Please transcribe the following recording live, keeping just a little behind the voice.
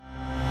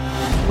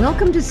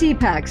Welcome to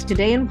CPAC's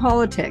Today in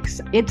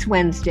Politics. It's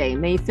Wednesday,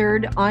 May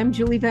 3rd. I'm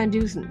Julie Van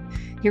Dusen.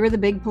 Here are the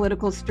big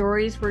political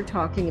stories we're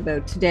talking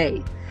about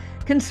today.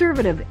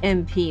 Conservative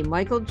MP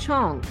Michael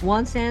Chong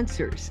wants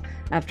answers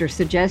after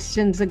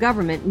suggestions the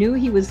government knew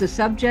he was the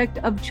subject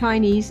of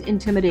Chinese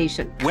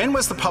intimidation. When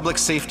was the public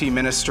safety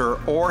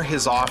minister or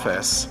his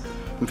office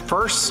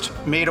first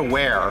made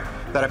aware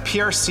that a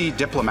PRC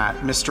diplomat,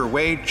 Mr.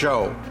 Wei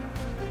Zhou,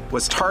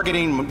 was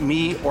targeting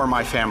me or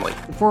my family?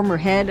 The former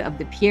head of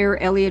the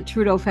Pierre Elliott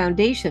Trudeau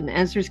Foundation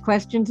answers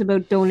questions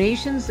about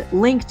donations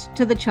linked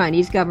to the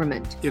Chinese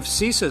government. If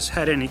CSIS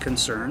had any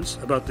concerns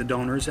about the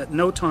donors, at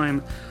no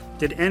time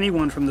did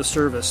anyone from the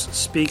service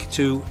speak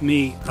to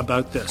me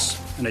about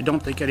this. And I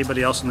don't think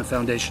anybody else in the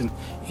foundation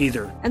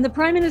either. And the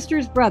Prime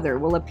Minister's brother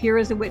will appear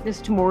as a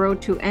witness tomorrow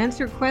to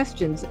answer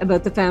questions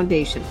about the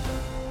foundation.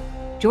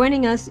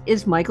 Joining us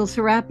is Michael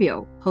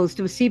Serapio,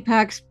 host of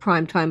CPAC's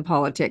Primetime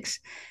Politics.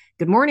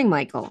 Good morning,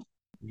 Michael.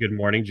 Good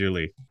morning,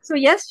 Julie. So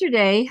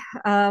yesterday,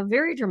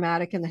 very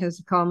dramatic in the House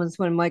of Commons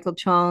when Michael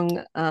Chong,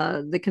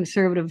 the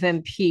Conservative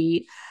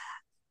MP,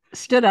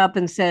 stood up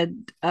and said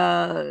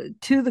to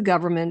the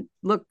government,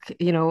 look,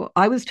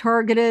 I was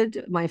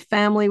targeted. My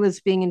family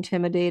was being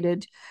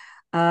intimidated.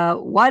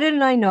 Why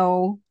didn't I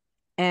know?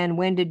 And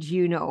when did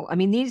you know? I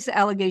mean, these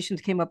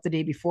allegations came up the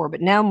day before, but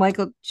now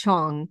Michael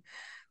Chong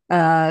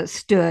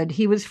stood.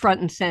 He was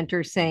front and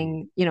center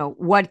saying,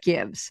 what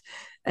gives?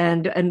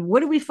 And what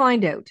did we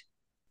find out?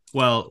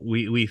 Well,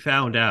 we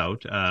found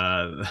out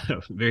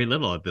very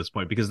little at this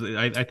point, because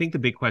I think the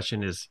big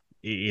question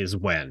is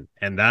when,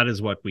 and that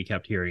is what we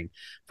kept hearing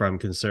from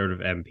Conservative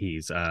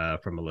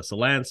MPs, from Melissa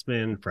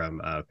Lantsman, from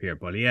Pierre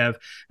Poilievre.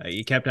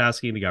 You kept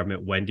asking the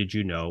government, when did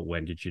you know?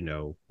 When did you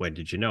know? When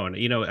did you know?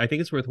 And I think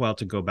it's worthwhile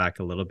to go back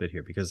a little bit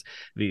here, because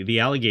the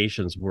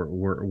allegations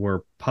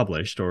were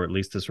published, or at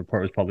least this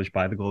report was published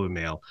by the Globe and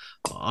Mail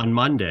on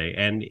Monday,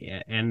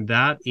 and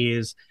that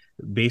is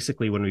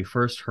basically when we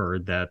first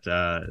heard that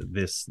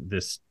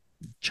this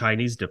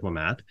Chinese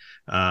diplomat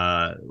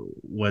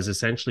was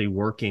essentially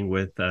working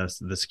with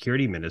the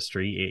security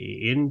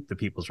ministry in the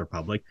People's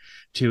Republic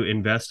to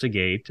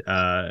investigate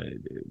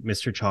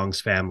Mr. Chong's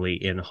family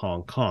in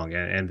Hong Kong.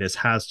 And this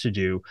has to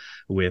do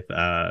with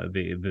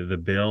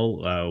the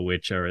bill,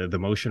 or the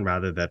motion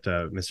rather, that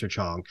Mr.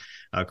 Chong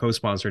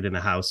co-sponsored in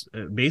the House,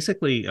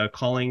 basically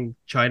calling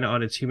China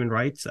on its human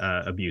rights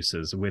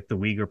abuses with the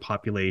Uyghur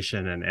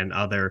population and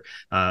other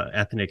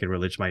ethnic and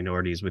religious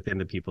minorities within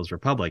the People's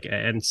Republic.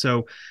 And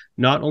so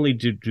not only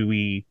do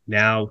we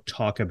now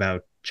talk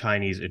about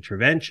Chinese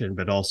intervention,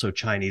 but also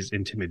Chinese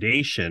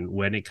intimidation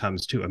when it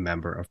comes to a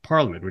member of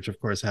parliament, which of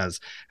course has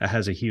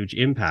a huge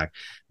impact.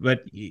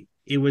 But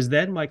it was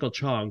then Michael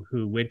Chong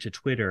who went to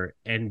Twitter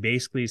and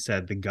basically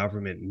said the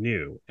government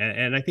knew.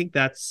 And I think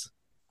that's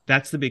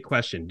the big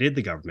question. Did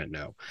the government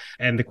know?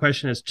 And the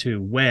question as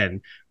to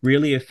when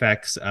really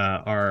affects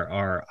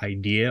our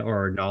idea or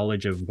our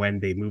knowledge of when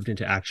they moved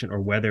into action,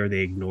 or whether they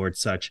ignored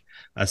such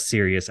a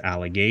serious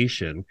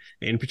allegation,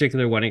 in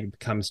particular when it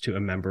comes to a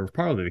member of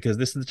parliament, because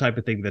this is the type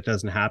of thing that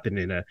doesn't happen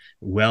in a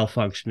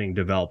well-functioning,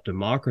 developed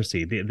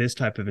democracy. This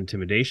type of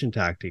intimidation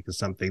tactic is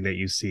something that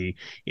you see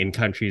in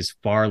countries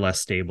far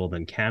less stable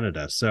than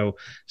Canada. So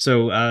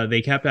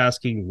they kept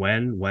asking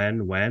when,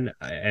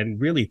 and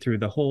really through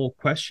the whole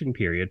question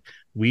period,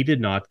 we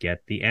did not get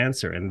the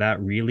answer. And that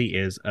really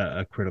is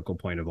a critical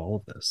point of all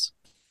of this.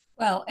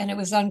 Well, and it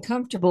was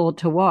uncomfortable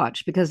to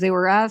watch because they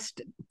were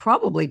asked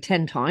probably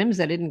 10 times.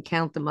 I didn't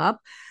count them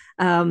up.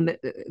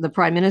 The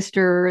Prime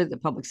Minister, the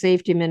Public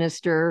Safety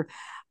Minister,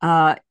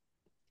 and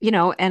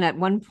at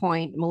one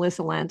point,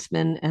 Melissa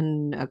Lantsman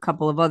and a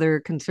couple of other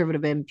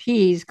Conservative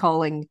MPs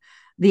calling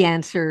the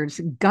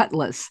answers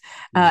gutless.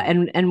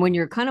 And when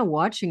you're kind of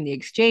watching the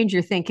exchange,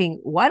 you're thinking,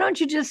 why don't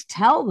you just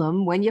tell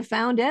them when you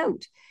found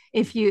out?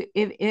 If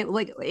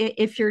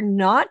you're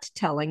not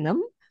telling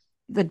them,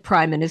 the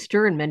Prime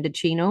Minister and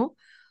Mendicino,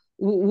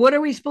 what are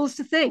we supposed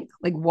to think?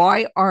 Like,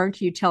 why aren't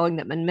you telling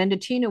them? And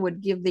Mendicino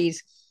would give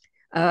these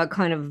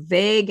kind of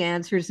vague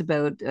answers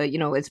about,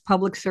 it's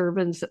public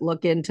servants that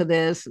look into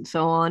this and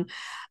so on.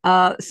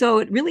 So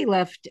it really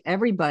left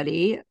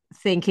everybody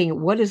thinking,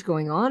 what is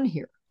going on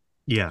here?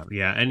 Yeah.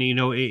 And,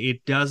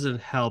 it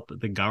doesn't help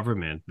the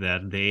government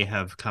that they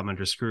have come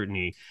under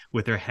scrutiny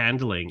with their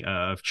handling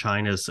of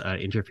China's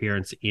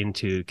interference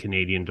into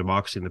Canadian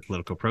democracy and the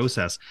political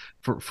process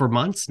for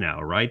months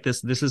now, right?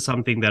 This is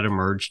something that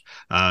emerged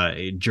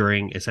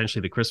during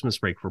essentially the Christmas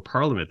break for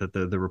Parliament, that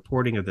the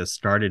reporting of this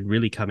started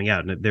really coming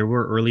out. And there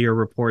were earlier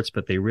reports,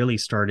 but they really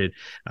started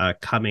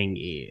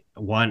coming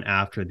one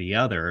after the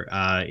other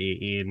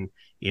in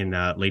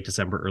late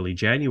December, early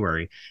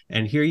January.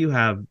 And here you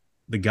have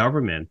the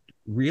government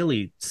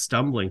really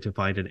stumbling to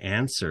find an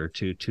answer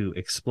to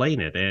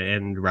explain it.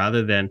 And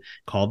rather than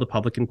call the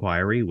public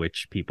inquiry,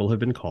 which people have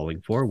been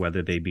calling for,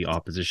 whether they be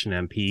opposition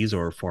MPs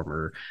or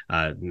former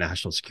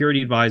national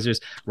security advisors,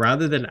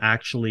 rather than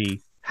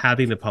actually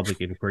having the public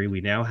inquiry,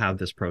 we now have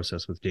this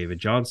process with David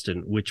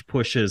Johnston, which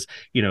pushes,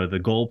 the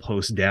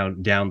goalpost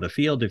down the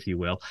field, if you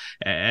will.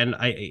 And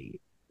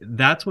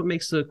that's what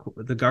makes the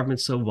government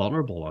so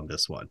vulnerable on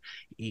this one.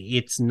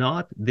 It's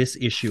not this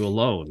issue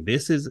alone.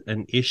 This is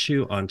an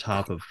issue on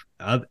top of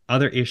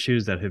other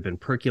issues that have been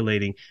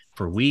percolating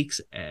for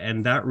weeks,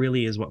 and that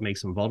really is what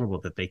makes them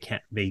vulnerable. That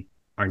they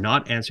are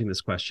not answering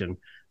this question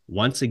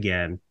once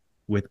again,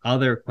 with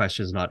other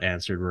questions not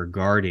answered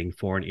regarding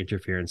foreign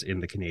interference in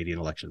the Canadian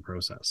election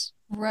process.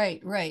 Right,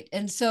 right.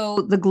 And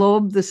so the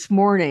Globe this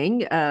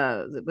morning,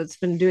 that's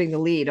been doing the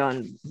lead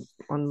on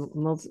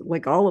most,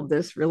 like all of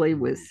this, really,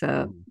 with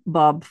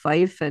Bob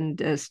Fife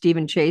and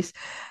Stephen Chase,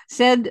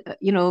 said,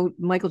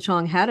 Michael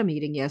Chong had a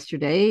meeting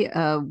yesterday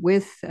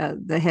with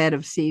the head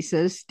of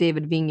CSIS,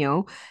 David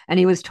Vigneault, and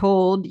he was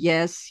told,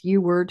 yes,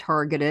 you were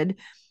targeted.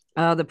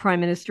 The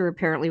prime minister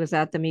apparently was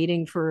at the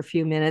meeting for a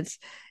few minutes,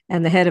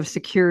 and the head of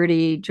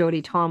security,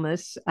 Jody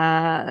Thomas,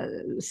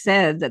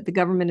 said that the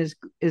government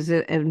is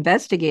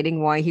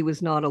investigating why he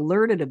was not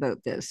alerted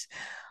about this.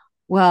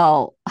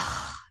 Well,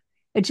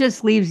 it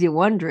just leaves you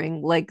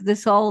wondering, like,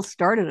 this all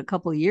started a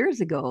couple of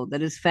years ago, that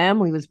his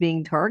family was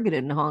being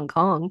targeted in Hong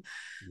Kong.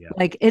 Yeah.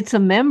 Like, it's a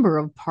member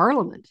of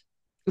parliament.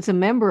 It's a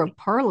member of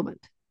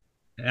parliament.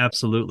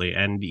 Absolutely.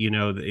 And,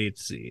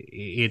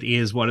 it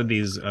is one of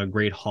these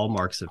great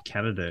hallmarks of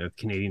Canada, of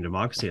Canadian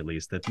democracy, at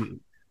least, that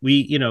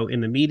we,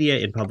 in the media,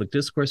 in public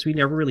discourse, we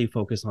never really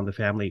focus on the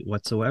family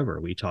whatsoever.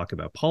 We talk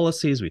about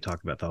policies, we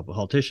talk about the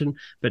politician,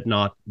 but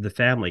not the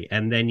family.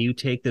 And then you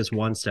take this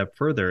one step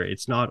further.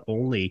 It's not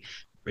only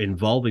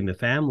involving the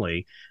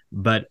family,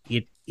 but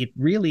it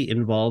really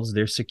involves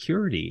their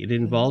security. It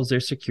involves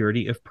their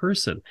security of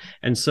person.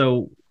 And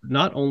so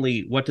not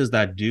only what does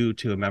that do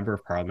to a member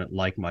of parliament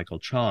like Michael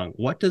Chong,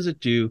 what does it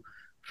do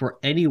for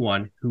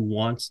anyone who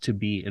wants to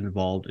be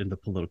involved in the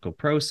political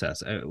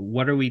process?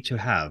 What are we to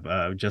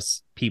have?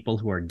 Just people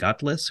who are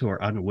gutless, who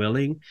are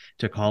unwilling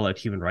to call out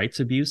human rights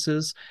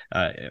abuses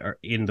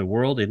in the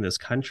world, in this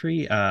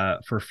country,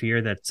 for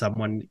fear that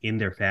someone in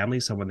their family,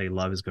 someone they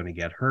love, is going to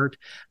get hurt?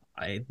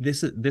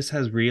 This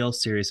has real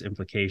serious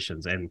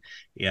implications. And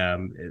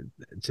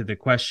to the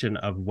question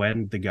of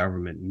when the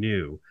government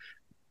knew,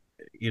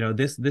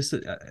 this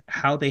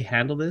how they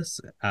handle this,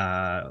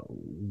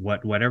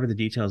 whatever the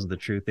details of the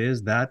truth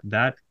is,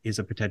 that is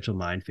a potential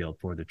minefield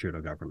for the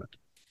Trudeau government.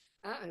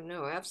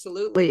 No,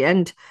 absolutely.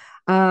 And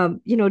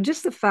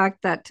just the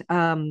fact that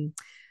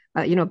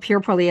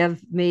Pierre Poilievre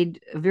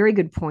made a very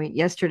good point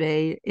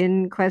yesterday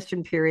in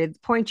question period, the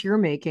point you're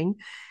making.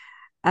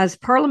 As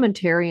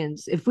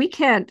parliamentarians, if we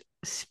can't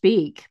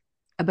speak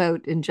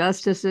about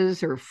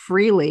injustices or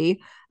freely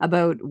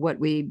about what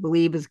we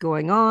believe is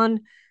going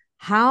on,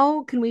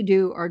 how can we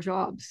do our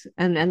jobs?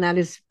 And that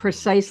is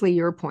precisely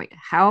your point.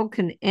 How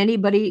can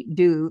anybody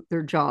do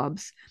their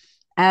jobs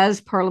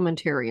as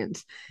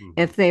parliamentarians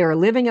if they are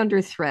living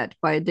under threat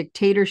by a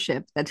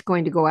dictatorship that's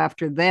going to go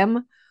after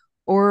them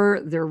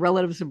or their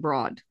relatives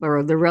abroad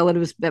or their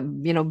relatives,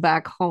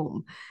 back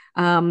home?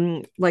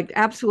 Like,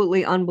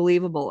 absolutely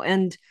unbelievable.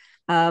 And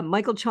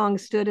Michael Chong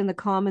stood in the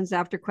Commons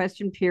after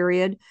question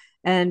period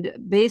and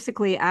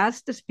basically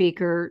asked the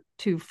Speaker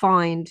to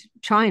find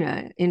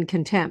China in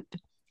contempt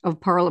of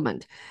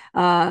Parliament.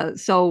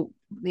 So,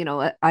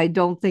 I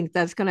don't think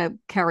that's going to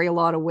carry a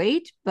lot of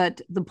weight, but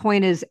the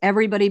point is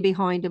everybody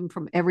behind him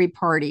from every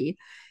party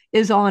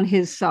is on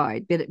his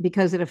side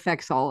because it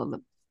affects all of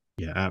them.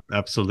 Yeah,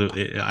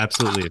 absolutely. It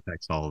absolutely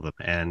affects all of them.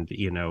 And,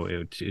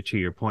 to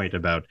your point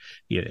about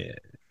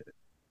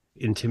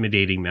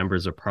intimidating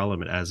members of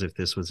parliament as if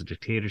this was a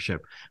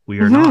dictatorship, we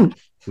are not.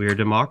 We are a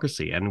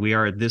democracy, and we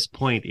are at this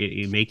point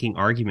making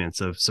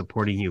arguments of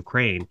supporting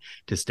Ukraine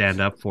to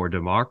stand up for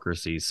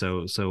democracy.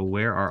 So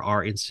where are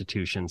our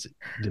institutions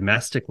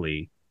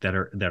domestically that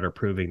are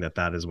proving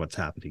that is what's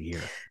happening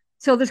here?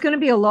 So there's going to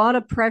be a lot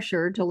of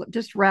pressure to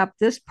just wrap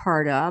this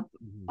part up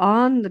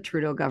on the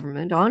Trudeau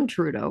government, on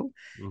Trudeau,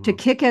 to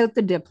kick out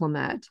the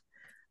diplomat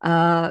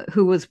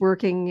who was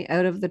working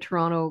out of the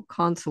Toronto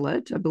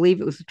consulate. I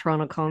believe it was the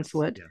Toronto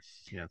consulate.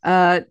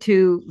 Yes.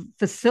 To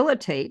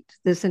facilitate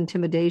this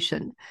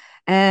intimidation.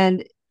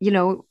 And,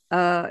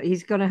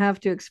 he's going to have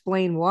to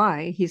explain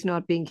why he's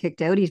not being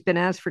kicked out. He's been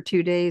asked for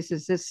 2 days,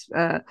 is this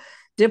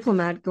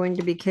diplomat going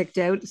to be kicked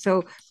out?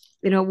 So,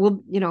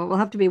 we'll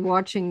have to be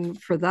watching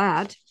for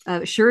that.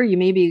 Sure, you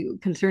may be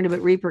concerned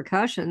about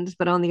repercussions,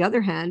 but on the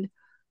other hand,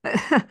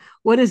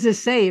 what does this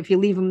say if you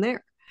leave him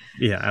there?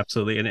 Yeah,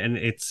 absolutely. And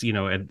it's,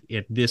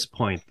 at this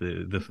point,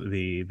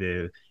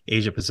 the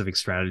Asia Pacific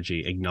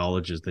strategy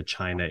acknowledges that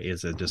China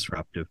is a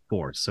disruptive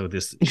force. So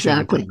this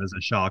shouldn't come as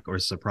a shock or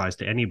surprise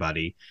to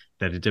anybody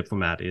that a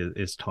diplomat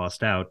is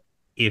tossed out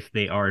if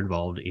they are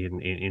involved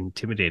in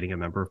intimidating a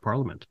member of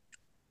parliament.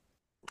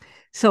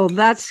 So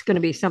that's going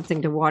to be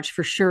something to watch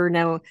for sure.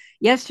 Now,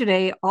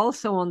 yesterday,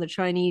 also on the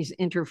Chinese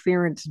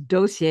interference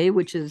dossier,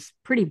 which is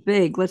pretty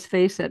big, let's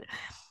face it,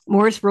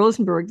 Maurice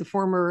Rosenberg, the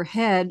former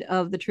head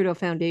of the Trudeau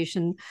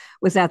Foundation,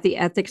 was at the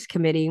ethics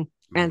committee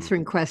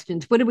answering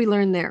questions. What did we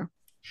learn there?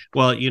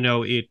 Well,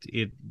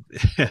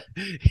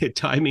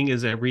 timing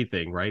is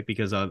everything, right?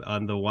 Because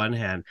on the one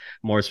hand,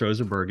 Maurice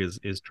Rosenberg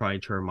is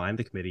trying to remind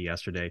the committee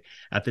yesterday,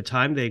 at the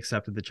time they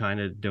accepted the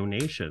China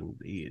donation,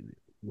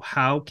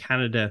 how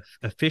Canada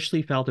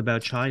officially felt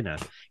about China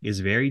is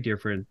very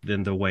different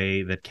than the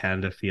way that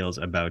Canada feels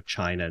about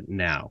China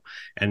now.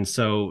 And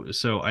so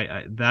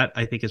that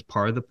I think is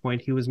part of the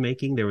point he was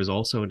making. There was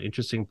also an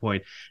interesting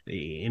point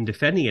in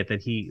defending it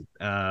that he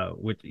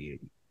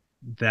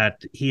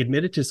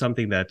admitted to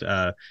something that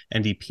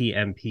NDP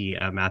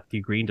MP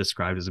Matthew Green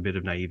described as a bit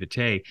of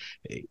naivete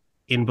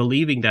in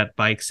believing that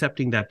by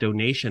accepting that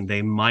donation,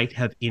 they might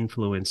have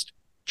influenced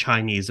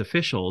Chinese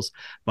officials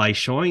by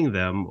showing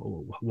them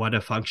what a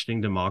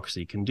functioning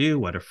democracy can do,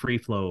 what a free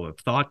flow of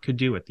thought could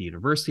do at the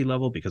university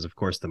level, because of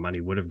course the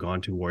money would have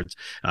gone towards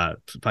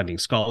funding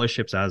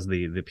scholarships, as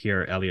the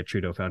Pierre Elliott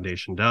Trudeau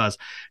Foundation does.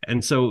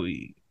 And so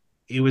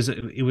it was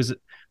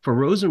for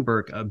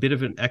Rosenberg a bit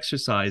of an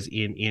exercise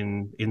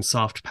in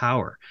soft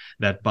power,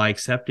 that by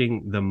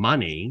accepting the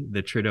money,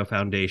 the Trudeau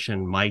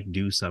Foundation might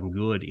do some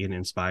good in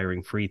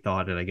inspiring free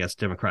thought and I guess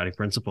democratic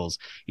principles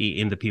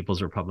in the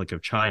People's Republic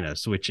of China,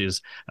 so which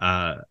is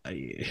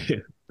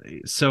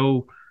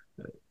so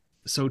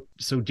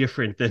so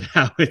different than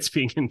how it's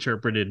being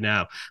interpreted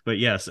now. But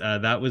yes,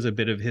 that was a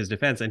bit of his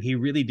defense, and he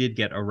really did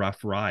get a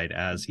rough ride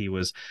as he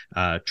was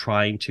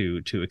trying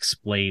to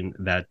explain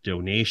that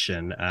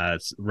donation.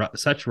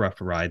 Such rough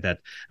ride that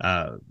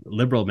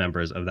Liberal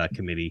members of that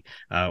committee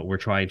were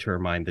trying to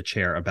remind the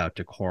chair about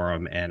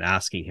decorum and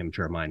asking him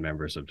to remind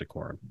members of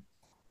decorum.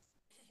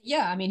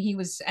 Yeah, I mean, he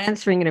was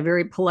answering in a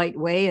very polite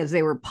way as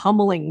they were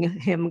pummeling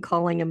him,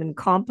 calling him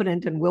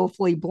incompetent and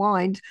willfully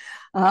blind.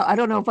 I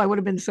don't know if I would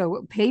have been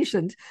so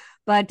patient,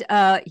 but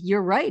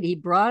you're right. He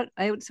brought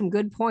out some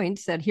good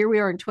points that here we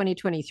are in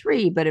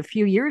 2023, but a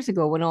few years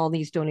ago when all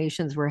these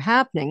donations were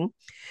happening,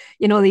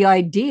 the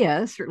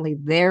idea, certainly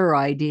their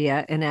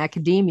idea in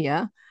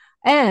academia,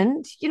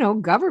 and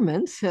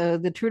governments,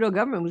 the Trudeau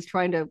government was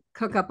trying to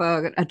cook up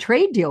a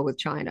trade deal with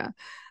China,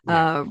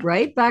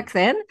 right back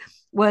then,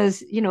 was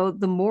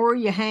the more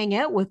you hang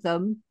out with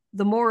them,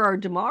 the more our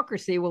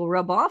democracy will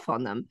rub off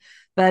on them.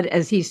 But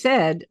as he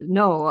said,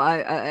 no,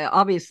 I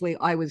obviously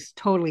I was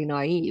totally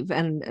naive,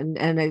 and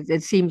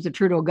it seems the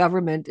Trudeau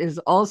government is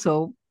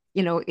also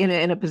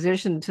in a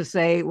position to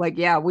say, like,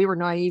 yeah, we were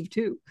naive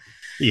too.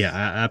 Yeah,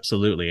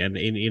 absolutely. And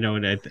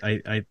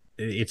I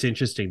it's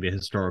interesting the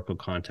historical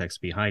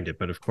context behind it,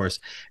 but of course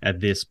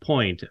at this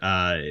point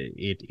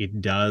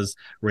it does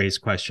raise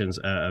questions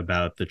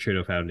about the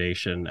Trudeau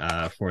Foundation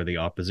for the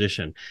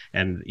opposition.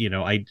 And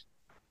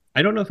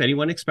I don't know if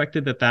anyone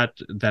expected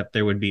that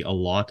there would be a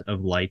lot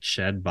of light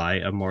shed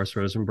by Morris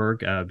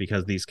Rosenberg,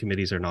 because these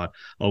committees are not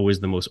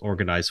always the most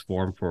organized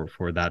form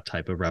for that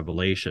type of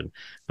revelation.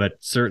 But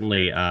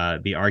certainly,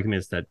 the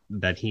arguments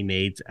that he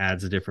made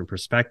adds a different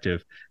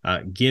perspective,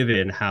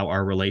 given how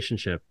our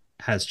relationship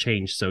has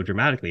changed so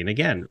dramatically. And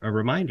again, a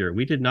reminder: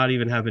 we did not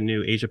even have a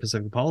new Asia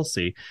Pacific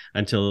policy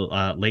until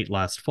late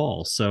last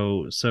fall.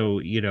 So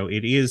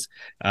it is,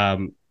 I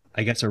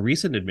guess, a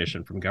recent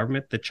admission from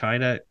government that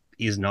China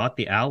is not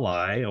the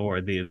ally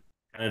or the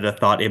Canada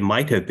thought it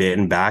might have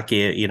been back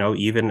in,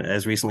 even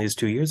as recently as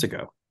 2 years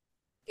ago.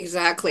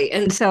 Exactly.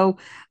 And so,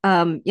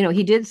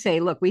 he did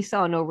say, look, we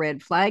saw no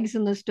red flags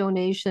in this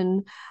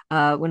donation.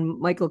 When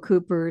Michael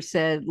Cooper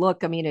said,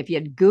 look, I mean, if you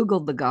had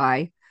Googled the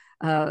guy,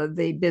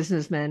 the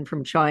businessman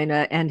from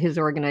China and his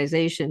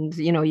organizations,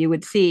 you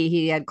would see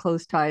he had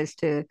close ties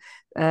to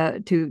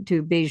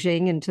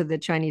Beijing and to the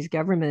Chinese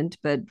government.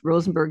 But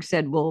Rosenberg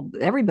said, well,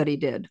 everybody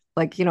did.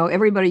 Like,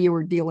 everybody you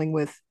were dealing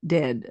with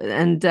did.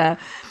 And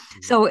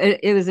so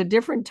it was a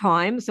different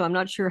time. So I'm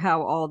not sure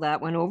how all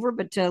that went over.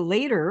 But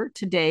later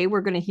today,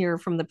 we're going to hear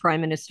from the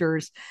Prime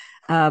Minister's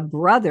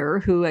brother,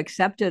 who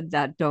accepted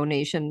that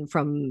donation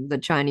from the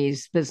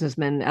Chinese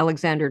businessman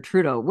Alexander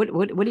Trudeau.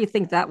 What do you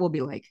think that will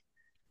be like?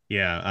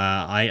 Yeah,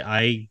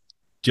 I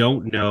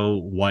don't know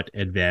what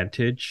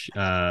advantage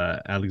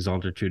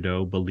Alexandre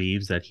Trudeau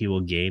believes that he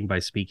will gain by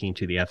speaking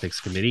to the ethics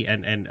committee.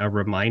 And a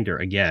reminder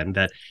again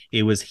that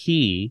it was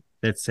he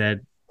that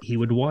said he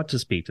would want to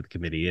speak to the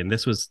committee, and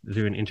this was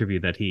through an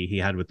interview that he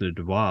had with the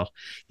Devoir.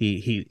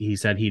 He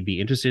said he'd be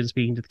interested in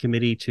speaking to the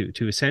committee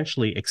to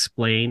essentially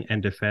explain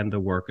and defend the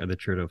work of the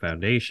Trudeau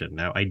Foundation.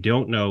 Now, I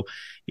don't know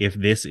if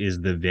this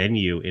is the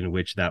venue in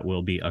which that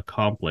will be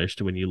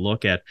accomplished. When you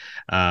look at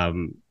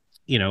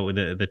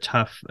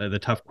the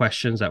tough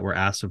questions that were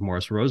asked of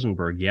Morris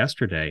Rosenberg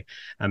yesterday,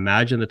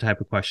 imagine the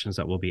type of questions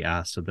that will be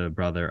asked of the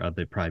brother of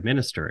the prime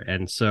minister.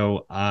 And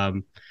so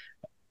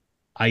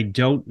I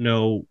don't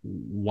know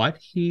what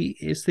he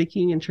is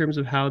thinking in terms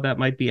of how that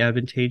might be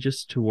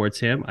advantageous towards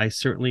him. I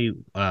certainly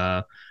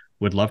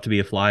would love to be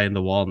a fly in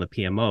the wall in the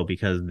PMO,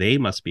 because they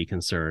must be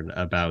concerned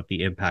about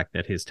the impact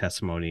that his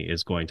testimony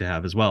is going to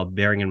have as well,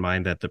 bearing in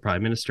mind that the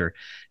prime minister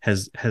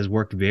has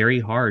worked very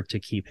hard to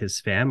keep his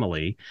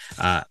family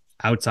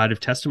outside of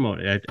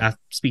testimony,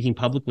 speaking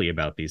publicly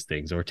about these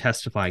things or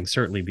testifying,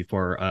 certainly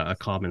before a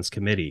Commons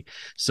committee.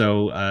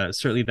 So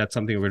certainly that's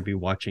something we're going to be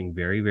watching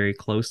very, very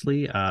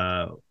closely.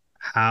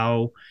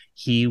 How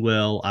he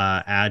will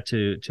add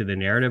to the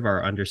narrative.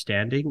 Our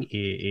understanding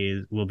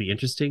will be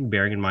interesting,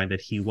 bearing in mind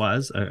that he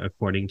was,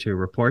 according to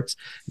reports,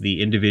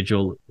 the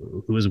individual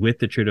who was with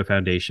the Trudeau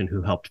Foundation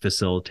who helped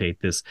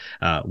facilitate this,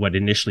 what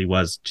initially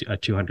was a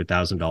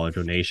 $200,000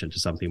 donation to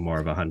something more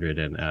of 100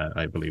 and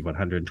I believe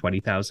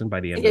 120,000 by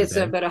the end of the day. It's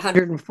about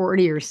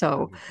 140 or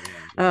so.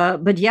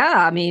 But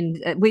yeah, I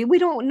mean, we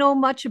don't know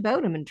much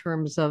about him in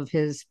terms of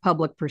his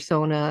public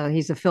persona.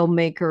 He's a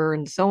filmmaker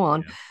and so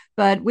on. Yeah.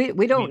 But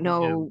we don't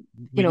know,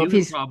 we knew if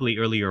he's probably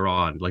earlier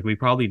on, like we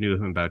probably knew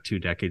him about 2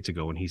 decades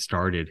ago when he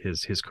started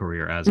his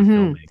career as a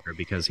filmmaker,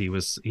 because he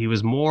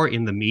was more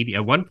in the media.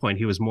 At one point,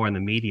 he was more in the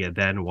media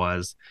than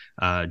was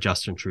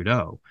Justin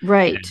Trudeau.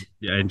 Right.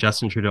 And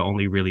Justin Trudeau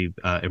only really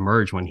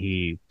emerged when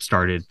he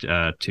started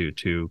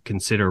to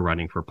consider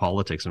running for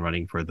politics and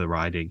running for the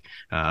riding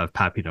of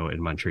Papineau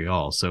in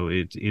Montreal. So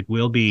it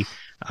will be,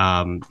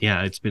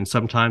 it's been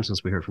some time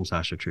since we heard from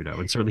Sacha Trudeau,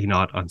 and certainly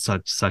not on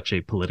such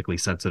a politically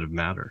sensitive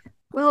matter.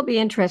 Well, it'll be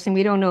interesting.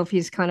 We don't know if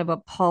he's kind of a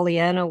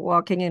Pollyanna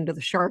walking into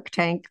the Shark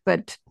Tank,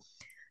 but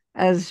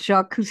as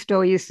Jacques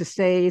Cousteau used to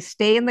say,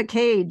 stay in the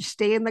cage,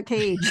 stay in the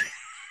cage.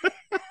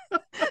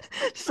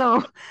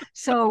 So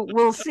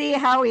we'll see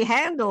how he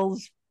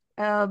handles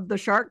the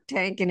Shark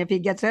Tank and if he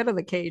gets out of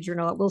the cage or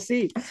not. We'll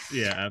see.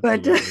 Yeah,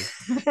 absolutely.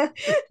 But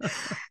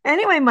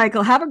anyway,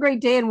 Michael, have a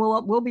great day, and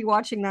we'll be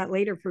watching that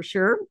later for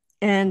sure.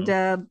 And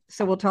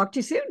so we'll talk to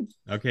you soon.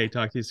 Okay,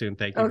 talk to you soon.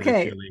 Thank you.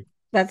 Okay.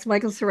 That's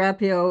Michael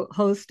Serapio,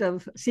 host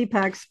of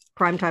CPAC's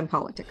Primetime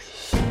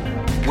Politics.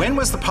 When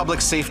was the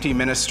public safety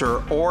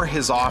minister or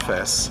his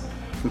office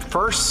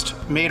first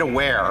made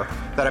aware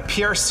that a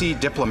PRC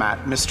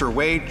diplomat, Mr.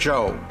 Wei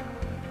Zhou,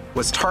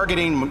 was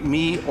targeting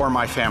me or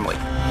my family?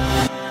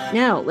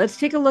 Now, let's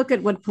take a look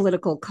at what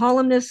political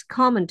columnists,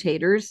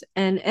 commentators,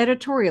 and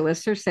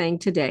editorialists are saying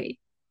today.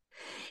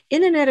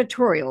 In an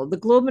editorial, the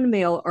Globe and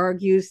Mail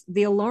argues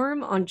the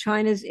alarm on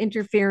China's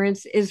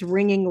interference is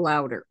ringing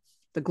louder.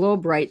 The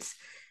Globe writes,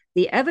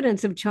 the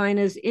evidence of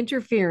China's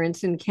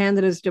interference in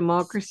Canada's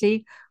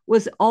democracy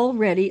was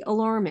already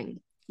alarming.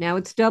 Now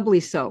it's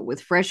doubly so,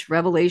 with fresh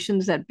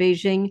revelations that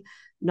Beijing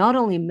not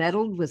only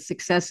meddled with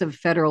successive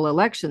federal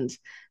elections,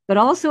 but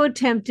also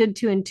attempted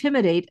to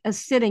intimidate a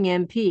sitting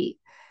MP.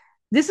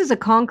 This is a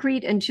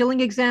concrete and chilling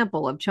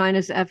example of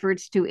China's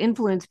efforts to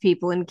influence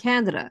people in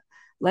Canada,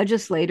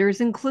 legislators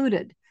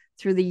included,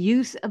 through the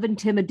use of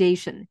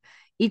intimidation.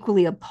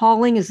 Equally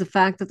appalling is the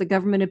fact that the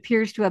government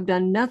appears to have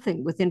done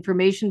nothing with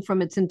information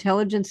from its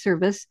intelligence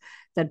service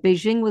that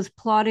Beijing was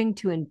plotting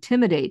to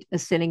intimidate a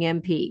sitting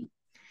MP.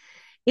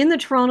 In the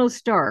Toronto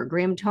Star,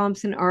 Graham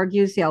Thompson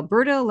argues the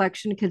Alberta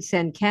election could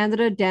send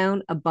Canada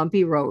down a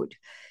bumpy road.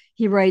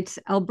 He writes,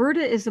 Alberta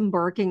is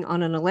embarking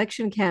on an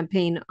election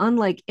campaign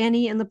unlike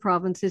any in the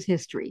province's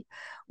history,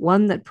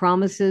 one that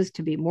promises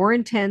to be more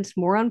intense,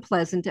 more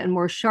unpleasant, and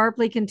more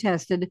sharply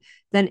contested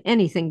than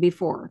anything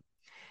before.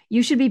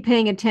 You should be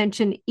paying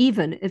attention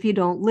even if you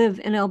don't live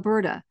in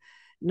Alberta.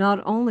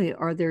 Not only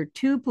are there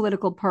 2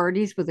 political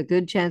parties with a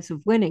good chance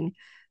of winning,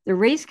 the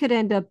race could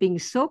end up being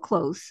so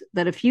close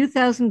that a few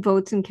thousand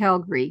votes in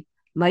Calgary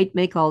might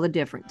make all the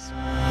difference.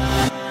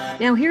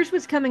 Now, here's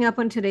what's coming up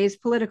on today's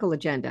political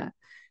agenda.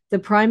 The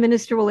Prime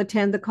Minister will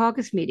attend the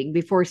caucus meeting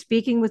before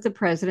speaking with the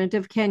President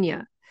of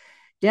Kenya.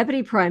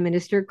 Deputy Prime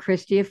Minister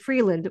Chrystia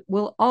Freeland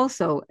will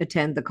also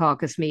attend the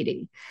caucus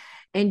meeting.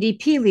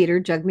 NDP leader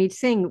Jagmeet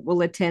Singh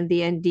will attend the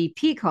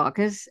NDP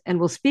caucus and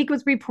will speak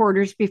with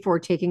reporters before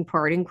taking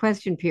part in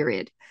question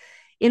period.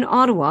 In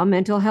Ottawa,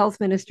 Mental Health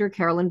Minister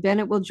Carolyn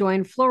Bennett will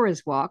join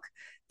Flora's Walk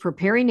for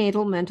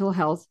perinatal mental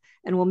health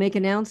and will make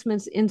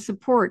announcements in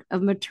support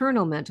of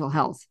maternal mental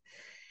health.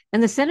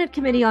 And the Senate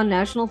Committee on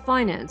National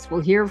Finance will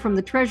hear from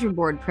the Treasury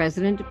Board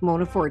President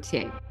Mona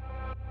Fortier.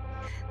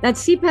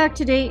 That's CPAC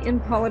Today in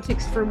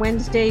Politics for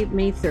Wednesday,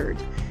 May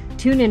 3rd.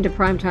 Tune into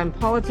Primetime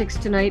Politics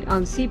tonight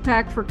on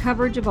CPAC for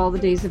coverage of all the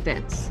day's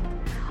events.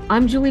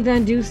 I'm Julie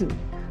Van Dusen.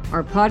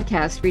 Our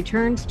podcast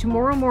returns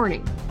tomorrow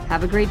morning.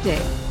 Have a great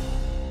day.